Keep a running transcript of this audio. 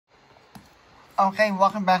Okay,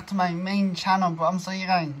 welcome back to my main channel, but I'm sorry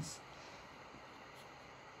guys.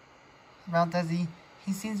 About Desi,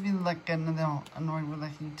 he seems to be like getting a little annoyed with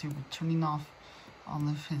like YouTube turning off all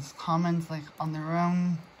of his comments like on their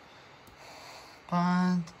own.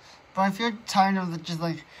 But if you're tired of just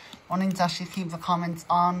like wanting to actually keep the comments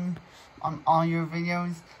on all your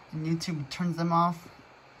videos and YouTube turns them off,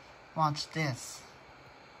 watch this.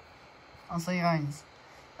 I'll show you guys.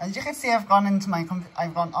 As you can see, I've gone onto my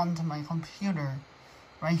computer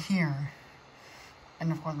right here,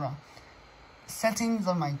 and of course, settings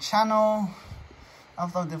of my channel,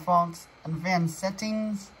 upload defaults, advanced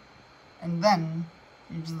settings, and then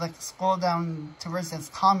you just like scroll down to where it says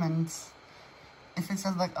comments. If it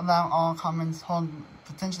says like allow all comments, hold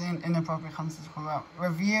potentially inappropriate comments, scroll out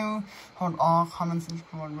review, hold all comments and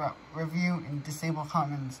scroll out review, and disable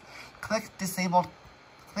comments. Click disable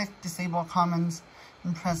comments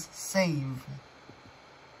and press save.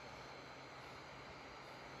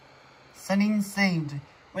 Settings saved,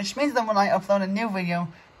 which means that when I upload a new video,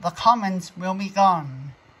 the comments will be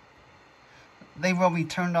gone. They will be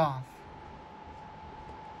turned off.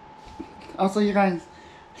 Also, you guys,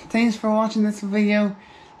 thanks for watching this video.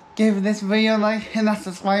 Give this video a like, hit that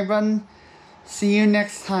subscribe button. See you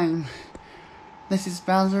next time. This is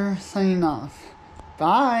Bowser signing off.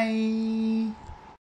 Bye.